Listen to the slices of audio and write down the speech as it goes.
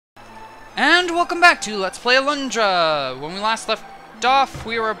And welcome back to Let's Play Alundra! When we last left off,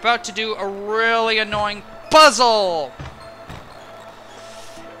 we were about to do a really annoying puzzle!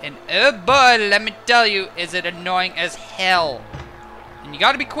 And oh boy, let me tell you, is it annoying as hell. And you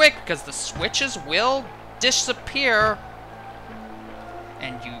gotta be quick, because the switches will disappear.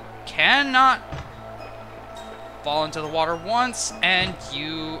 And you cannot fall into the water once, and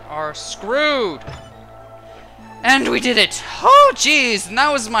you are screwed! And we did it! Oh, jeez! And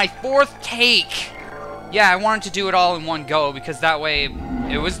that was my 4th take! Yeah, I wanted to do it all in one go, because that way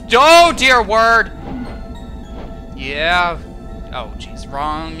it was... Oh, dear word! Yeah. Oh, jeez.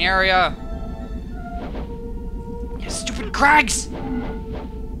 Wrong area. You stupid crags!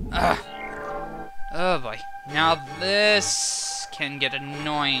 Ugh. Oh, boy. Now this can get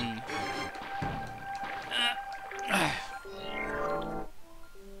annoying.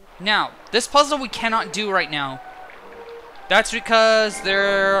 Now, this puzzle we cannot do right now. That's because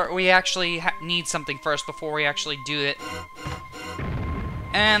we actually need something first before we actually do it.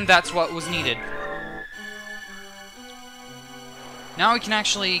 And that's what was needed. Now we can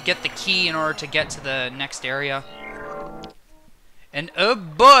actually get the key in order to get to the next area. And oh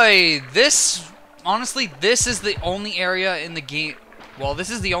boy, honestly, this is the only area in the game. Well, this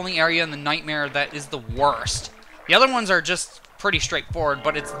is the only area in the nightmare that is the worst. The other ones are just pretty straightforward,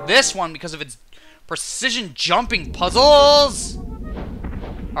 but it's this one because of its precision jumping puzzles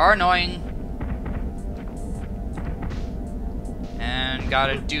are annoying. And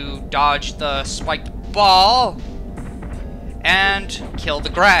gotta dodge the spiked ball and kill the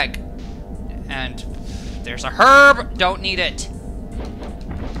Greg. And there's a herb, don't need it.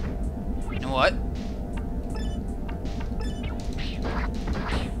 You know what?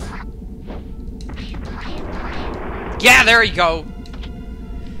 Yeah, there you go.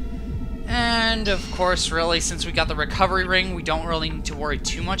 And, of course, really, since we got the recovery ring, we don't really need to worry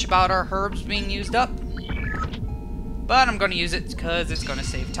too much about our herbs being used up. But I'm going to use it because it's going to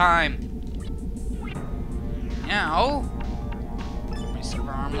save time. Now...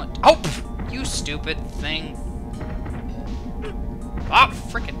 Super armlet. Oh! Pff, you stupid thing. Oh,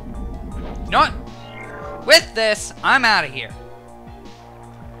 frickin'. You know what? With this, I'm out of here.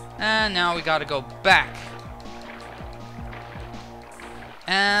 And now we got to go back.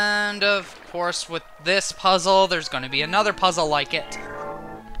 And, of course, with this puzzle, there's going to be another puzzle like it.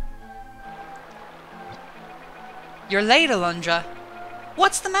 You're late, Alundra.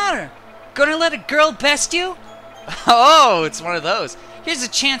 What's the matter? Gonna let a girl best you? Oh, it's one of those. Here's a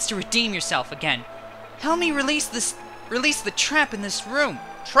chance to redeem yourself again. Help me release the trap in this room.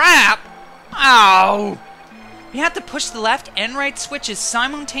 Trap? Ow! You have to push the left and right switches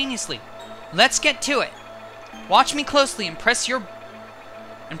simultaneously. Let's get to it. Watch me closely and press your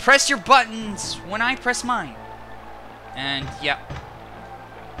buttons when I press mine. And, yeah.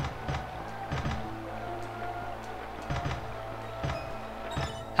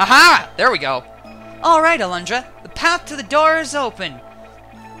 Haha! There we go. Alright, Alundra. The path to the door is open.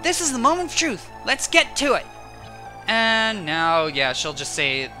 This is the moment of truth. Let's get to it. And now, yeah, she'll just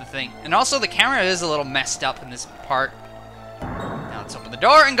say the thing. And also, the camera is a little messed up in this part. Now let's open the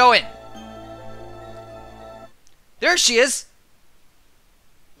door and go in. There she is.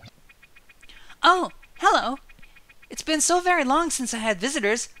 Oh, hello. It's been so very long since I had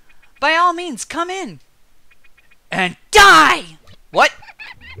visitors. By all means, come in. And die! What?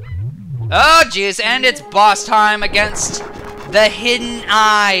 Oh, jeez, and it's boss time against the Hidden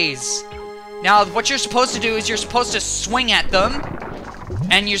Eyes. Now, what you're supposed to do is you're supposed to swing at them,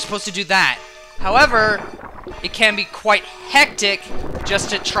 and you're supposed to do that. However, it can be quite hectic just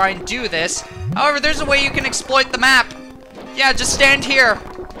to try and do this. However, there's a way you can exploit the map. Yeah, just stand here.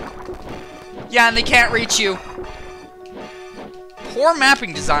 Yeah, and they can't reach you. Poor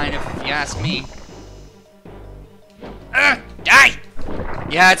mapping design, if you ask me. Die!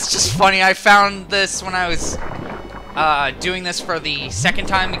 Yeah, it's just funny. I found this when I was doing this for the second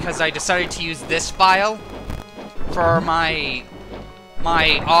time because I decided to use this file for my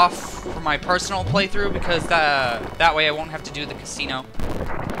personal playthrough because that way I won't have to do the casino.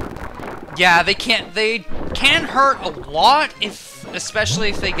 Yeah, they can hurt a lot especially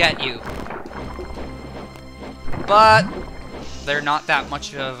if they get you. But they're not that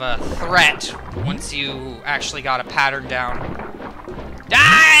much of a threat once you actually got a pattern down.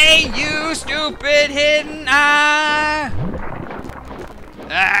 Die, you stupid hidden eye!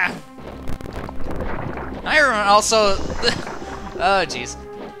 Ah. I remember also... oh, jeez.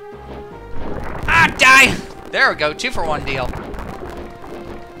 Ah, die! There we go, 2-for-1 deal.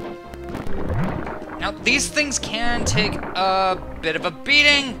 Now, these things can take a bit of a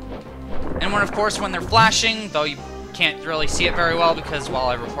beating. And of course, when they're flashing, though you can't really see it very well because, well,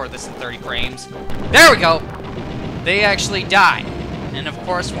 I record this in 30 frames. There we go! They actually die. And of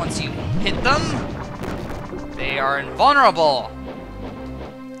course, once you hit them, they are invulnerable.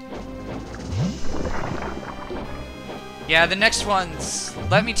 Yeah, the next ones,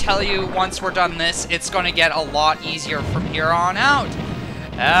 let me tell you, once we're done this, it's going to get a lot easier from here on out.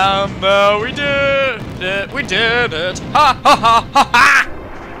 We did it! We did it! Ha ha ha ha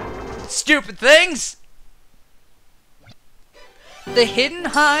ha! Stupid things! The hidden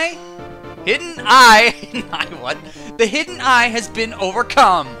eye... what? The hidden eye has been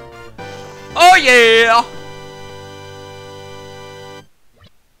overcome. Oh yeah!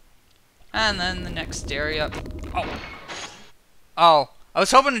 And then the next area... Oh, I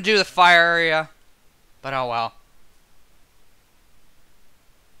was hoping to do the fire area, but oh well.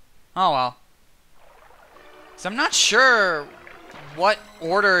 Oh well. So I'm not sure what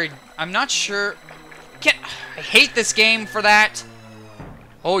order... I'm not sure... I hate this game for that.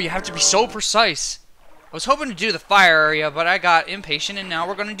 Oh, you have to be so precise. I was hoping to do the fire area, but I got impatient, and now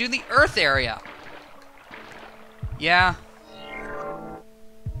we're going to do the earth area. Yeah.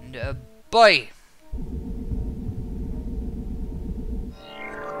 And, boy.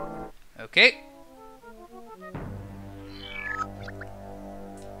 Okay.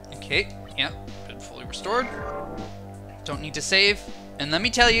 Okay, yeah, been fully restored. Don't need to save. And let me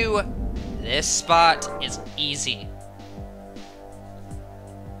tell you, this spot is easy.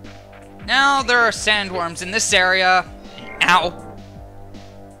 Now, there are sandworms in this area. And ow!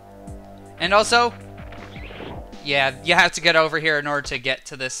 And also, yeah, you have to get over here in order to get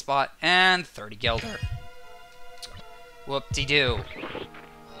to this spot. And 30 Gilder. Whoop-de-doo.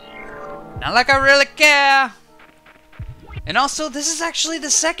 Not like I really care. And also, this is actually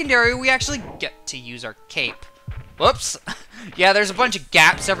the second area we actually get to use our cape. Whoops. Yeah, there's a bunch of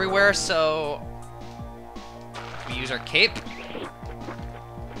gaps everywhere, so... we use our cape.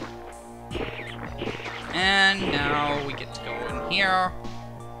 And now we get to go in here.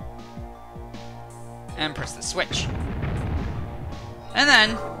 And press the switch. And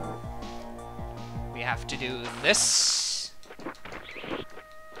then... we have to do this.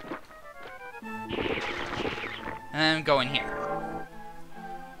 And go in here.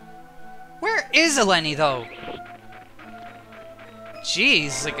 Where is Elene, though?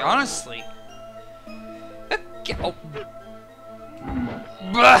 Jeez, like, honestly. Okay, oh.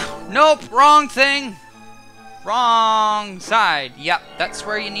 Nope, wrong thing. Wrong side. Yep, that's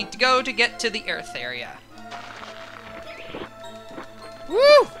where you need to go to get to the Earth area.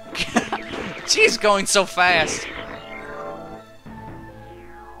 Woo! Jeez, going so fast.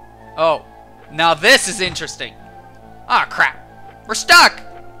 Oh, now this is interesting. Ah, crap. We're stuck!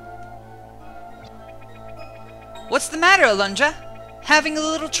 What's the matter, Alundra? Having a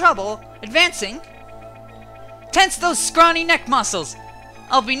little trouble advancing? Tense those scrawny neck muscles.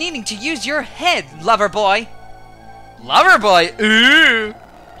 I'll be needing to use your head, lover boy. Lover boy? Ooh!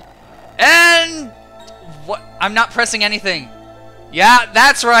 And... what? I'm not pressing anything. Yeah,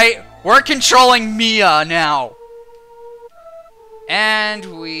 that's right. We're controlling Mia now.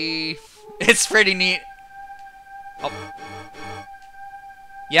 And we... it's pretty neat. Oh.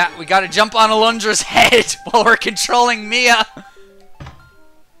 Yeah, we gotta jump on Alundra's head while we're controlling Mia.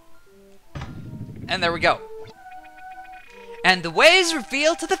 And there we go. And the way is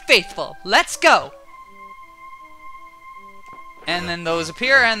revealed to the faithful. Let's go. And then those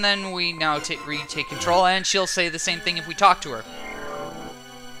appear, and then we now retake control, and she'll say the same thing if we talk to her.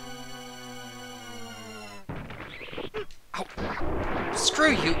 Ow.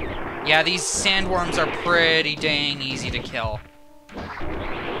 Screw you. Yeah, these sandworms are pretty dang easy to kill.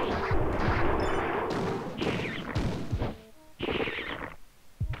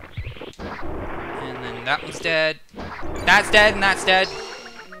 And then that one's dead. That's dead, and that's dead.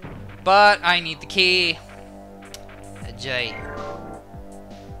 But I need the key. A J.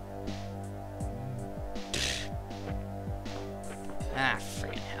 Ah,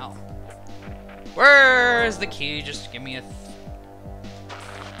 freaking hell. Where's the key? Just give me a...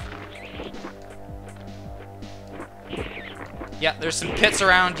 yeah, there's some pits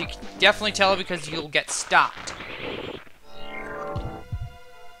around. You can definitely tell because you'll get stopped.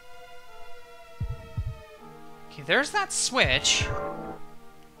 Okay, there's that switch.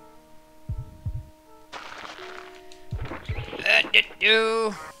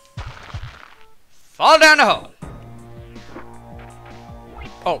 Fall down the hole.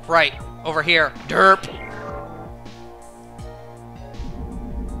 Oh, right. Over here. Derp.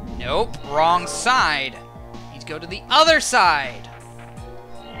 Nope. Wrong side. Need to go to the other side.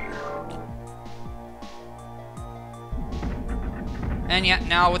 And yet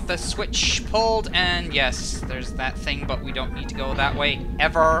now with the switch pulled, and yes, there's that thing, but we don't need to go that way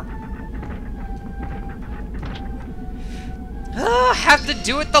ever. Have to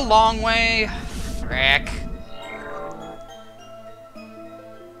do it the long way. Frick.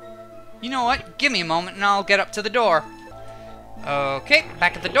 You know what? Give me a moment and I'll get up to the door. Okay,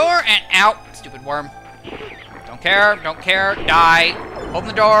 back at the door and out. Stupid worm. Don't care, don't care. Die. Open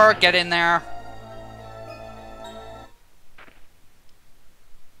the door, get in there.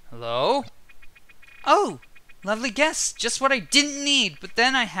 Hello? Oh, lovely guest. Just what I didn't need, but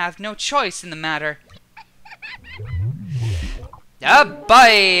then I have no choice in the matter. Ah, bye,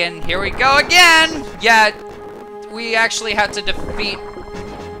 and here we go again. Yeah, we actually had to defeat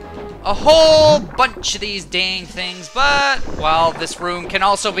a whole bunch of these dang things, but, well, this room can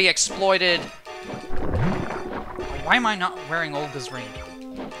also be exploited. Why am I not wearing Olga's ring?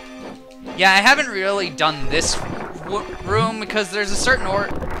 Yeah, I haven't really done this room because there's a certain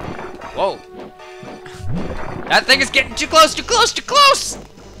Whoa. That thing is getting too close, too close, too close!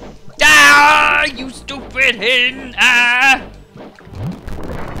 Ah, you stupid hidden, ah!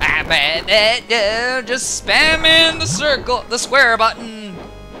 Just spamming the circle, the square button.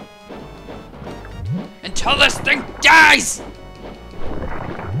 Until this thing dies!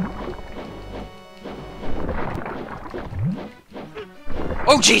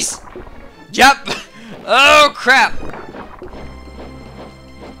 Oh, jeez! Yep! Oh, crap!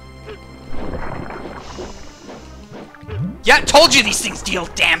 Yeah, told you these things deal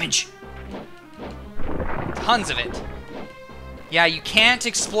damage! Tons of it. Yeah, you can't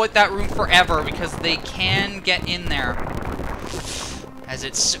exploit that room forever because they can get in there. As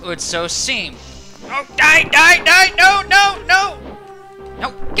it would so seem. Oh, die, die, die! No, no, no!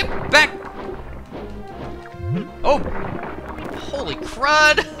 No, get back! Oh! Holy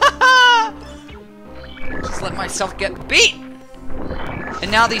crud! Just let myself get beat!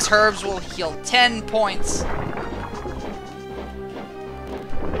 And now these herbs will heal 10 points.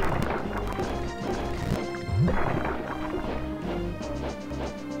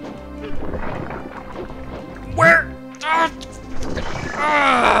 Where?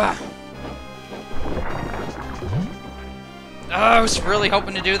 I was really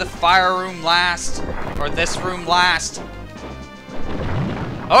hoping to do the fire room last. Or this room last.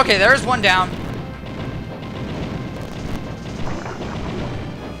 Okay, there's one down.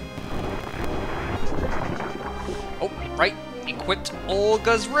 Oh, right. Equipped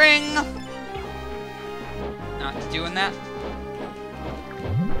Olga's ring. Not doing that.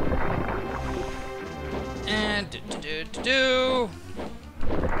 And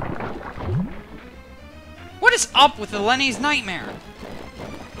What is up with Elene's nightmare?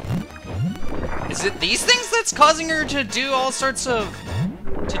 Is it these things that's causing her to do all sorts of...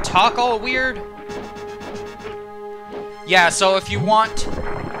 to talk all weird? Yeah, so if you want...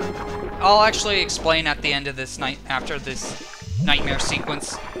 I'll actually explain at the end of this night, after this nightmare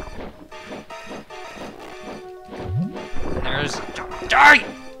sequence. There's... Die!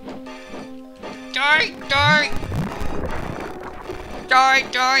 Die! Die! Die!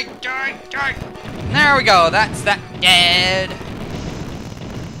 Die! Die! Die! There we go, that's that dead.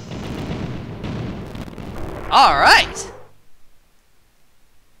 Alright.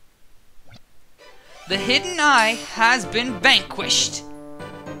 The hidden eye has been vanquished.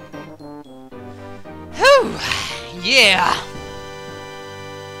 Whew! Yeah.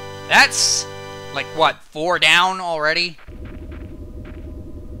 That's like what, 4 down already?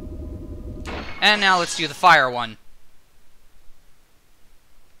 And now let's do the fire one.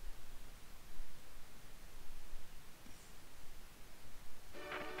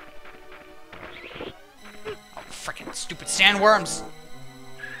 Oh, frickin' stupid sandworms!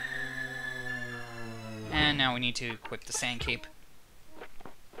 And now we need to equip the sand cape.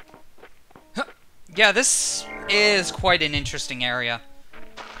 Huh. Yeah, this is quite an interesting area.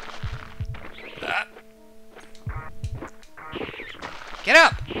 Get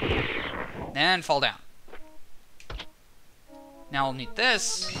up! And fall down. Now we'll need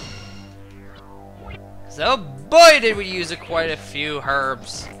this. So boy did we use quite a few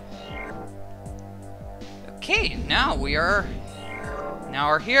herbs. Okay, now we're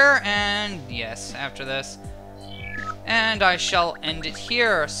here, and yes, after this. And I shall end it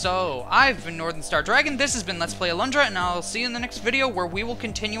here. So, I've been NorthernStarDragon, this has been Let's Play Alundra, and I'll see you in the next video where we will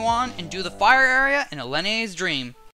continue on and do the fire area in Elene's dream.